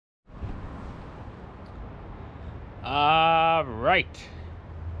Right.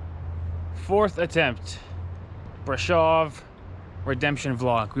 Fourth attempt. BRASOV Redemption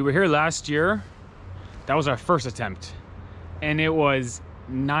vlog. We were here last year. That was our first attempt. And it was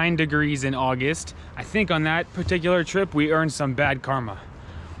 9 degrees in August. I think on that particular trip, we earned some bad karma.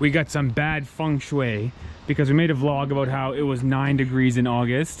 We got some bad feng shui because we made a vlog about how it was 9 degrees in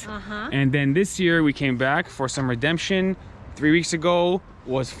August. And then this year we came back for some redemption. 3 weeks ago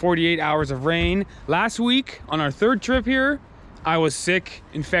was 48 hours of rain. Last week on our third trip here, I was sick,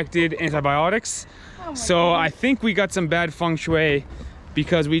 infected, antibiotics. So I think we got some bad feng shui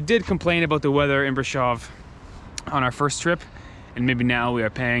because we did complain about the weather in BRASOV on our first trip, and maybe now we are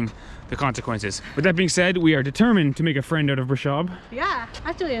paying the consequences. With that being said, we are determined to make a friend out of BRASOV. Yeah,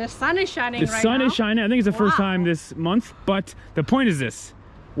 actually the sun is shining right now. The sun is shining. I think it's the first time this month, but the point is this.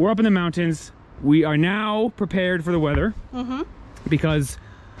 We're up in the mountains. We are now prepared for the weather because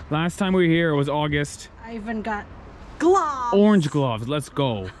last time we were here, it was August. I even got gloves. Orange gloves, let's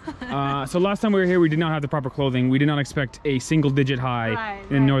go. So last time we were here, we did not have the proper clothing. We did not expect a single-digit high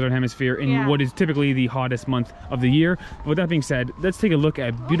in the Northern Hemisphere in what is typically the hottest month of the year. But with that being said, let's take a look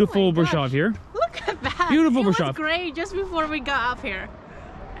at beautiful BRASOV here. Look at that. Beautiful BRASOV. It was great just before we got up here.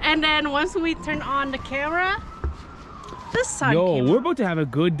 And then once we turned on the camera, the sun came we're out. about to have a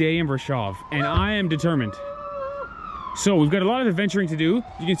good day in BRASOV, and I am determined. So we've got a lot of adventuring to do.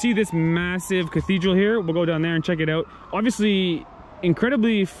 You can see this massive cathedral here. We'll go down there and check it out. Obviously,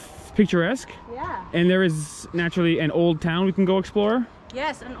 incredibly picturesque. Yeah. And there is naturally an old town we can go explore.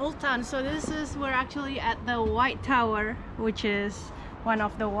 Yes, an old town. So we're actually at the White Tower, which is one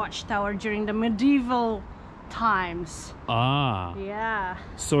of the watchtower during the medieval times. Ah. Yeah.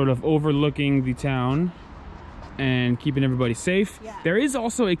 Sort of overlooking the town and keeping everybody safe. Yeah. There is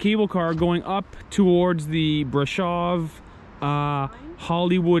also a cable car going up towards the BRASOV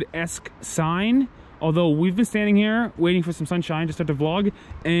Hollywood-esque sign. Although we've been standing here waiting for some sunshine to start the vlog,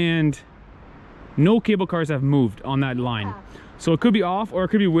 and no cable cars have moved on that line. Yeah. So it could be off, or it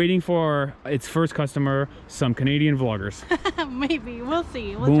could be waiting for its first customer, some Canadian vloggers. Maybe, we'll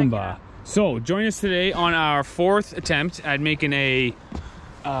see. We'll check it Boomba. out. So join us today on our fourth attempt at making a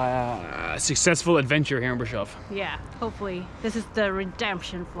successful adventure here in BRASOV. Yeah, hopefully. This is the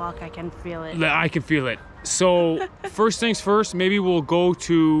redemption vlog. I can feel it. I can feel it. So first things first, maybe we'll go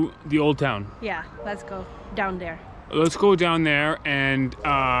to the old town. Yeah, let's go down there. Let's go down there and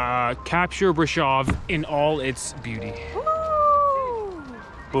capture BRASOV in all its beauty. Woo!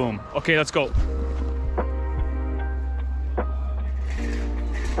 Boom. Okay, let's go.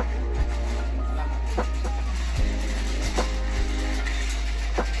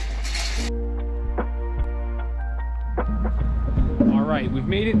 Alright, we've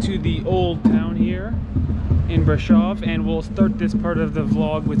made it to the old town here in BRASOV, and we'll start this part of the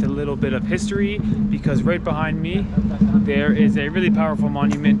vlog with a little bit of history, because right behind me there is a really powerful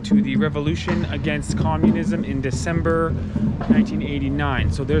monument to the revolution against communism in December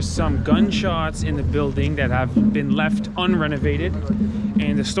 1989. So there's some gunshots in the building that have been left unrenovated,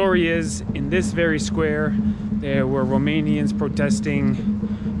 and the story is, in this very square there were Romanians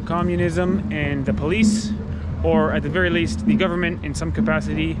protesting communism, and the police, or at the very least the government in some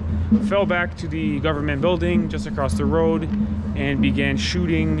capacity, fell back to the government building just across the road and began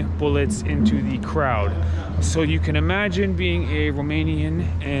shooting bullets into the crowd. So you can imagine being a Romanian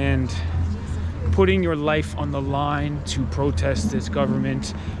and putting your life on the line to protest this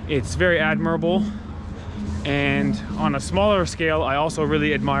government. It's very admirable. And on a smaller scale, I also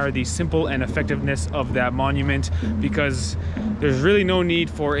really admire the simple and effectiveness of that monument, because there's really no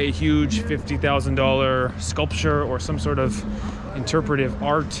need for a huge $50,000 sculpture or some sort of interpretive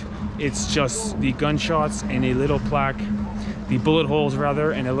art. It's just the gunshots and a little plaque, the bullet holes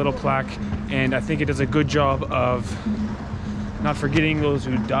rather, and a little plaque. And I think it does a good job of not forgetting those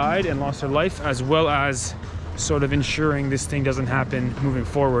who died and lost their life, as well as sort of ensuring this thing doesn't happen moving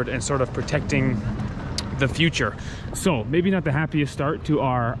forward and sort of protecting the future. So maybe not the happiest start to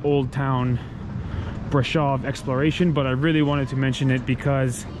our old town BRASOV exploration, but I really wanted to mention it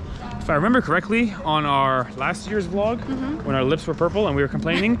because if I remember correctly, on our last year's vlog, when our lips were purple and we were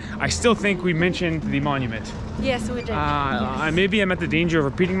complaining, I still think we mentioned the monument. Yes, we did. Yes. Maybe I'm at the danger of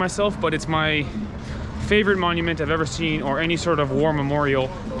repeating myself, but it's my favorite monument I've ever seen, or any sort of war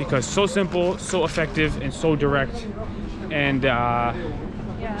memorial, because so simple, so effective, and so direct, and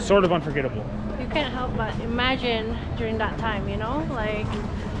sort of unforgettable. You can't help but imagine during that time, you know, like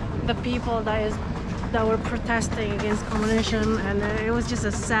the people that were protesting against communism, and it was just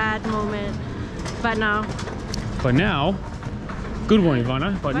a sad moment. But now, good one,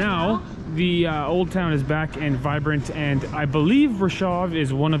 Ivana. But now the old town is back and vibrant, and I believe BRASOV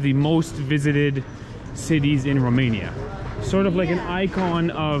is one of the most visited cities in Romania. Sort of like an icon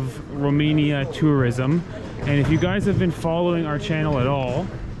of Romania tourism. And if you guys have been following our channel at all,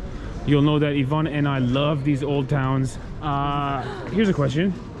 you'll know that Ivana and I love these old towns. Here's a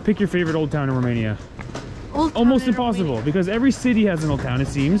question. Pick your favorite old town in Romania. Almost impossible because every city has an old town, it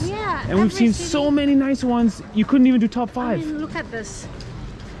seems. Yeah. And we've seen so many nice ones. You couldn't even do top 5. I mean, look at this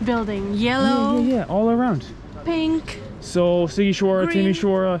building. Yellow. Yeah, all around. Pink. So Sighișoara,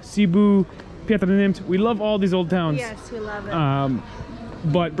 Timișoara, Sibiu, Piatra Neamț. We love all these old towns. Yes, we love it.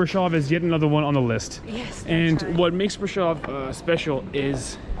 But Brașov is yet another one on the list. Yes. And right. what makes Brașov special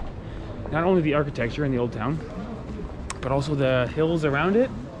is not only the architecture in the old town, but also the hills around it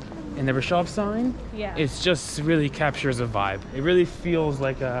and the Brașov sign. Yeah. It just really captures a vibe. It really feels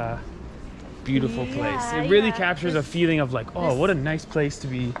like a beautiful place. It really captures a feeling of like, oh, what a nice place to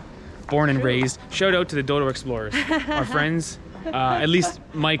be born and raised. Shout out to the Dodo Explorers, our friends. At least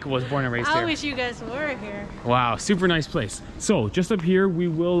Mike was born and raised here. I wish you guys were here. Wow, super nice place. So just up here, we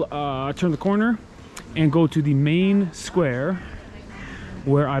will turn the corner and go to the main square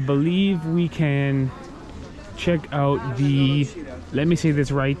where I believe we can check out the, let me say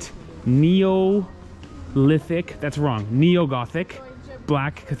this right, Neolithic, that's wrong, Neo-Gothic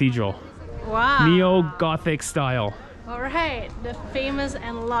Black Cathedral. Wow. Neo-Gothic style. All right, the famous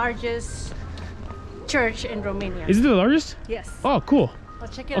and largest church in Romania. Is it the largest? Yes. Oh, cool. Well,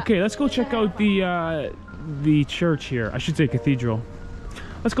 check it out. Okay, let's go check out the church here. I should say cathedral.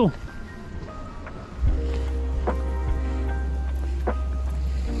 Let's go.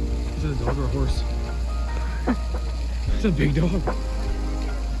 Is it a dog or a horse? It's a big dog.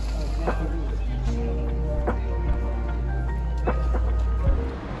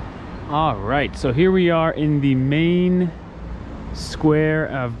 All right, so here we are in the main square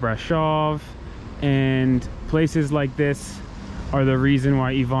of Brașov, and places like this are the reason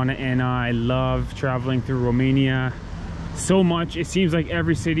why Ivana and I love traveling through Romania so much. It seems like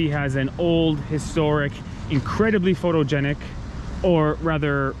every city has an old, historic, incredibly photogenic, or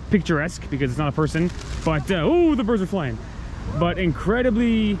rather picturesque, because it's not a person, but oh, the birds are flying, but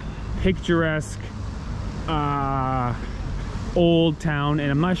incredibly picturesque old town. And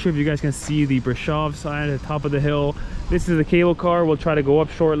I'm not sure if you guys can see the Brașov sign at the top of the hill. This is the cable car. We'll try to go up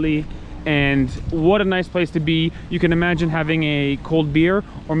shortly. And what a nice place to be. You can imagine having a cold beer,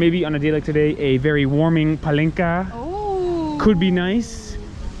 or maybe on a day like today, a very warming palenka. Oh, could be nice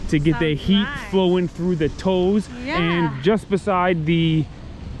to get the heat flowing through the toes. Yeah. And just beside the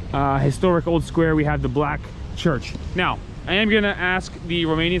historic old square, we have the Black Church. Now, I am gonna ask the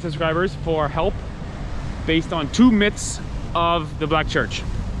Romanian subscribers for help based on 2 myths of the Black Church.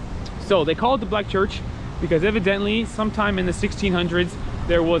 So they call it the Black Church because evidently sometime in the 1600s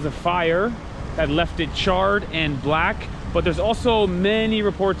there was a fire that left it charred and black, but there's also many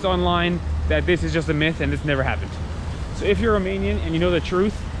reports online that this is just a myth and this never happened. So if you're Romanian and you know the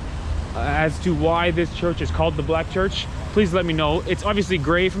truth as to why this church is called the Black Church, please let me know. It's obviously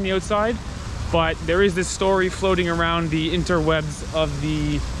gray from the outside, but there is this story floating around the interwebs of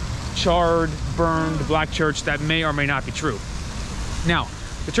the charred, burned Black Church that may or may not be true. Now,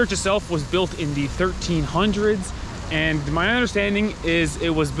 the church itself was built in the 1300s, and my understanding is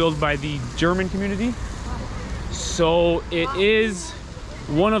it was built by the German community. So it is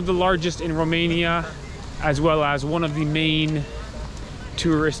one of the largest in Romania, as well as one of the main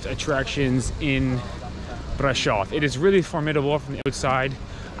tourist attractions in Brașov. It is really formidable from the outside.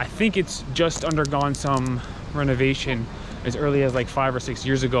 I think it's just undergone some renovation as early as like 5 or 6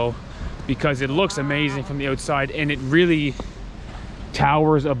 years ago, because it looks amazing from the outside and it really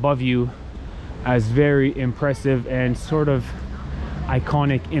towers above you as very impressive and sort of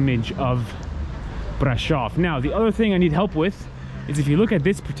iconic image of Brașov. Now, the other thing I need help with is if you look at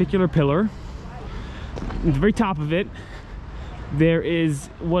this particular pillar, at the very top of it, there is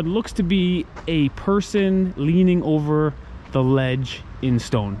what looks to be a person leaning over the ledge in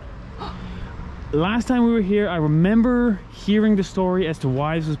stone. Last time we were here, I remember hearing the story as to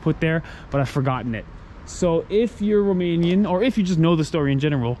why this was put there, but I've forgotten it. So if you're Romanian, or if you just know the story in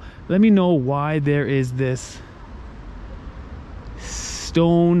general, let me know why there is this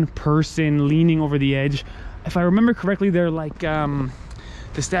stone person leaning over the edge. If I remember correctly, they're like, the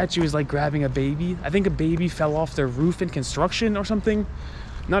statue is like grabbing a baby. I think a baby fell off their roof in construction or something.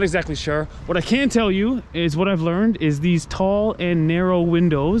 Not exactly sure. What I can tell you is what I've learned is these tall and narrow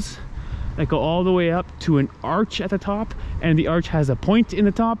windows that go all the way up to an arch at the top, and the arch has a point in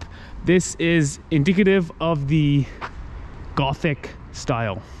the top. This is indicative of the Gothic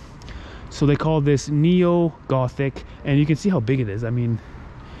style. So they call this Neo-Gothic, and you can see how big it is. I mean,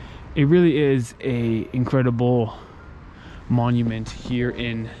 it really is a incredible monument here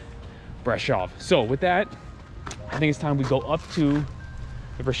in Brasov. So with that, I think it's time we go up to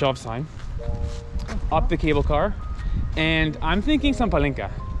the Brasov sign, up the cable car, and I'm thinking some palinka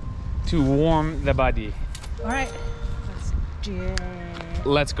to warm the body. All right,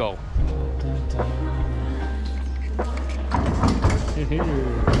 Let's go.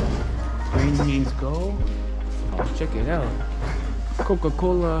 Green means go. Oh, check it out.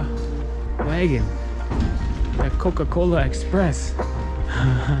 Coca-Cola wagon. A Coca-Cola Express.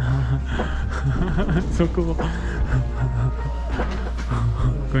 So cool.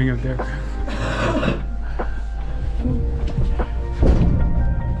 Going up there.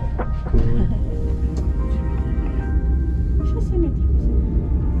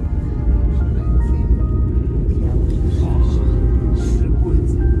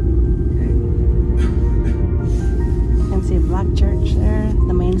 Black church there,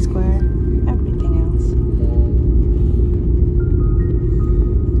 the main square, everything else.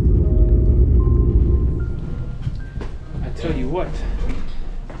 I tell you what,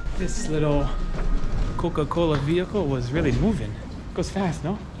 this little Coca-Cola vehicle was really moving. It goes fast,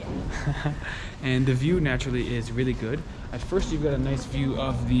 no? Yeah. And the view naturally is really good. At first you've got a nice view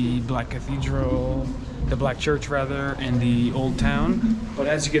of the Black Cathedral, the Black Church rather, and the old town. But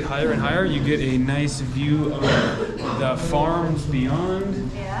as you get higher and higher, you get a nice view of the farms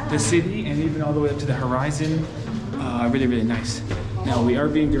beyond the city and even all the way up to the horizon. Really, really nice. Now we are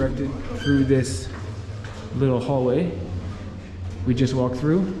being directed through this little hallway. We just walked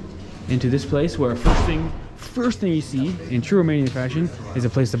through into this place where first thing you see in true Romanian fashion is a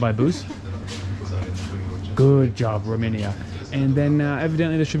place to buy booze. Good job, Romania. And then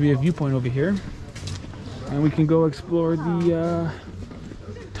evidently there should be a viewpoint over here. And we can go explore the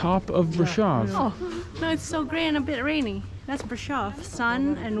top of Brasov. Oh, no, it's so gray and a bit rainy. That's Brasov.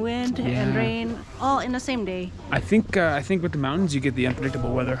 Sun and wind and rain all in the same day. I think with the mountains you get the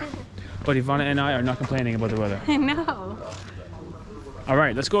unpredictable weather. But Ivana and I are not complaining about the weather. I know. All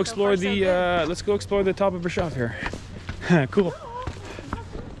right, let's go explore the top of Brasov here. Cool.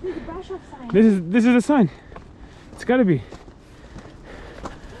 This is the sign. It's gotta be.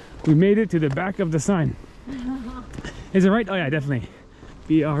 We made it to the back of the sign. Is it right? Oh yeah, definitely.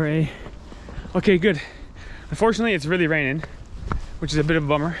 BRA. Okay, good. Unfortunately, it's really raining, which is a bit of a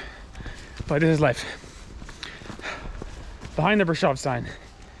bummer, but this is life. Behind the Brasov sign.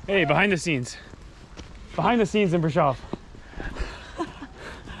 Hey, behind the scenes. Behind the scenes in Brasov.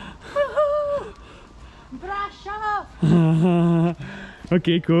 Brasov!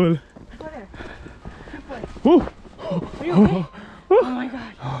 Okay, cool. Are you okay? Oh my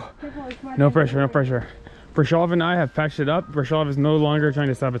god. No pressure, no pressure. Brasov and I have patched it up. Brasov is no longer trying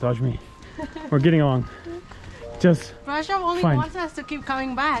to sabotage me. We're getting along. Just Brasov only fine. wants us to keep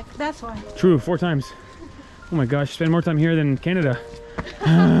coming back. That's why. True, 4 times. Oh my gosh, spend more time here than Canada.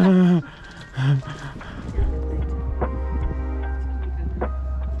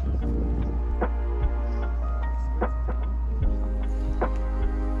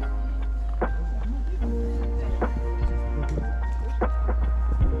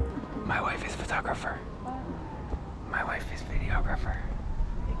 My wife is photographer. My wife is videographer.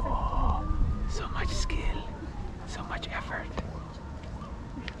 Oh, so much skill, so much effort.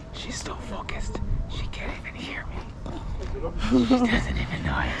 She's so focused, she can't even hear me. She doesn't even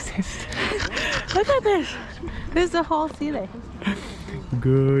know I exist. Look at this. This is the whole city.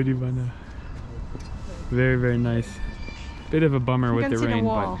 Good, Ivana. Very, very nice. Bit of a bummer with the rain,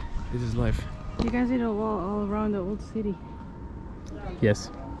 but this is life. You can see the wall all around the old city.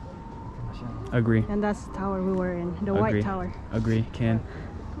 Yes. Agree. And that's the tower we were in, the white tower. Agree, can.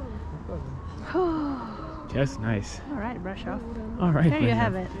 Yes, nice. All right, Brasov. All right. There you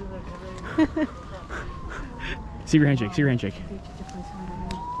have it. See your handshake, see your handshake.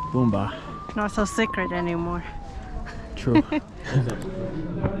 Boomba. Not so secret anymore. True.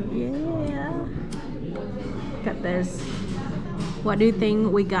 Yeah. Look at this. What do you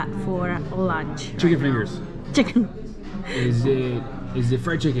think we got for lunch? Chicken fingers. Chicken. Is it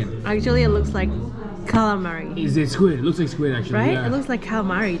fried chicken? Actually, it looks like calamari. Is it squid? It looks like squid actually. Right? Yeah. It looks like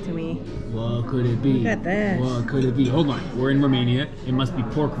calamari to me. What could it be? Look at this. What could it be? Hold on. We're in Romania. It must be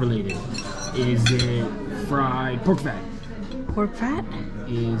pork related. Is it fried pork fat? Pork fat?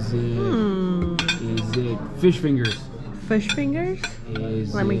 Is it fish fingers? Fish fingers?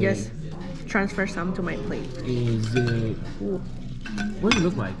 Let me just transfer some to my plate. Is it... What does it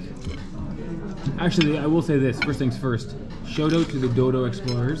look like? Actually, I will say this. First things first. Shout out to the Dodo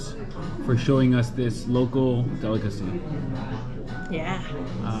Explorers for showing us this local delicacy. Yeah.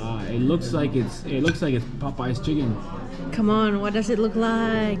 It looks like it's Popeye's chicken. Come on, what does it look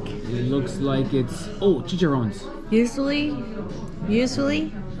like? It looks like it's chicharrones.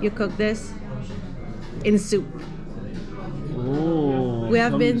 Usually you cook this in soup. Oh, We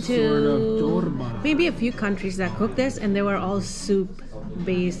have some been sort of to torba. maybe a few countries that cook this, and they were all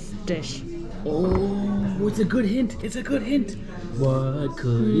soup-based dish. Oh, it's a good hint. It's a good hint. What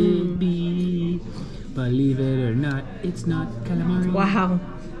could it be? Believe it or not, it's not calamari. Wow,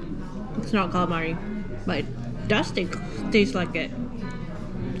 it's not calamari, but it does taste like it.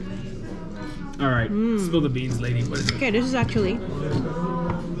 All right, spill the beans, lady. What is it? Okay, this is actually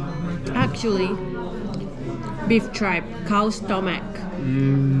beef tripe, cow stomach.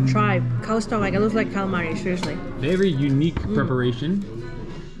 Tripe, cow stomach. It looks like calamari, seriously. Very unique preparation.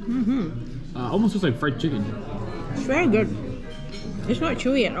 Almost looks like fried chicken. It's very good. It's not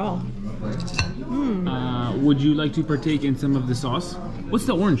chewy at all. Would you like to partake in some of the sauce? What's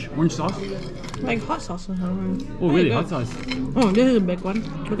the orange sauce? Like hot sauce or something. Oh, really? Hot sauce. Oh, this is a big one.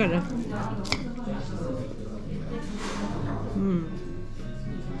 Look at this.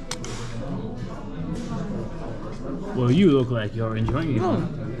 Well, you look like you're enjoying it. Oh.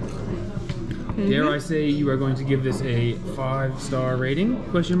 Dare I say you are going to give this a 5-star rating?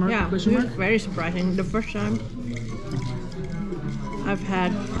 Question mark? Yeah, Question this mark? is very surprising. The first time I've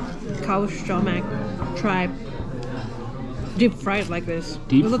had cow stomach tripe deep fried like this.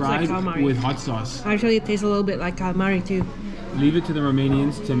 Deep it looks fried like calamari. with hot sauce. Actually, it tastes a little bit like calamari too. Leave it to the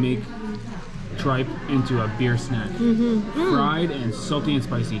Romanians to make tripe into a beer snack. Fried and salty and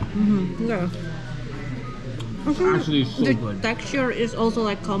spicy. Yeah. Actually, it's so the good. texture is also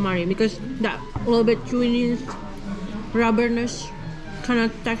like calamari because that little bit chewiness, rubberness kind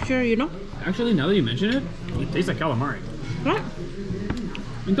of texture, you know? Actually, now that you mention it, it tastes like calamari. Right?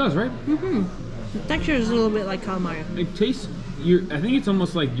 It does, right? The texture is a little bit like calamari. It tastes. I think it's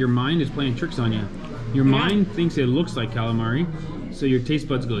almost like your mind is playing tricks on you. Your mind thinks it looks like calamari, so your taste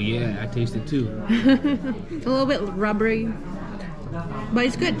buds go, "Yeah, I taste it too." A little bit rubbery, but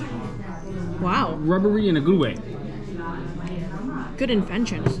it's good. Wow. Rubbery in a good way. Good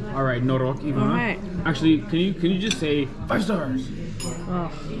inventions. All right, Norok, Ivana. All right. Actually, can you just say 5 stars?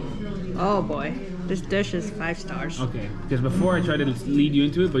 Oh boy, this dish is 5 stars. Okay, because before I tried to lead you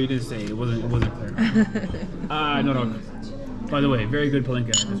into it, but you didn't say it wasn't clear. Norok. By the way, very good palinka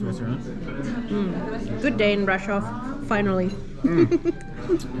at this restaurant. Good day in Brasov, finally.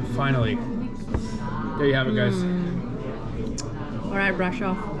 Finally. There you have it, guys. All right,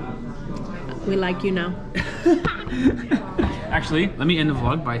 Brasov. We like you now. Actually, let me end the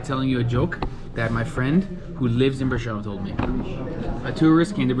vlog by telling you a joke that my friend who lives in Brasov told me. A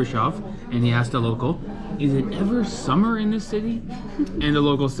tourist came to Brasov and he asked a local, "Is it ever summer in this city?" And the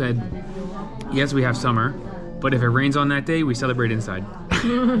local said, "Yes, we have summer, but if it rains on that day, we celebrate inside."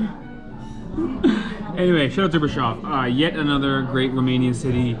 Anyway, shout out to Brasov. Yet another great Romanian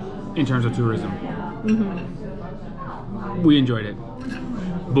city in terms of tourism. We enjoyed it.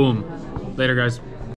 Boom. Later, guys.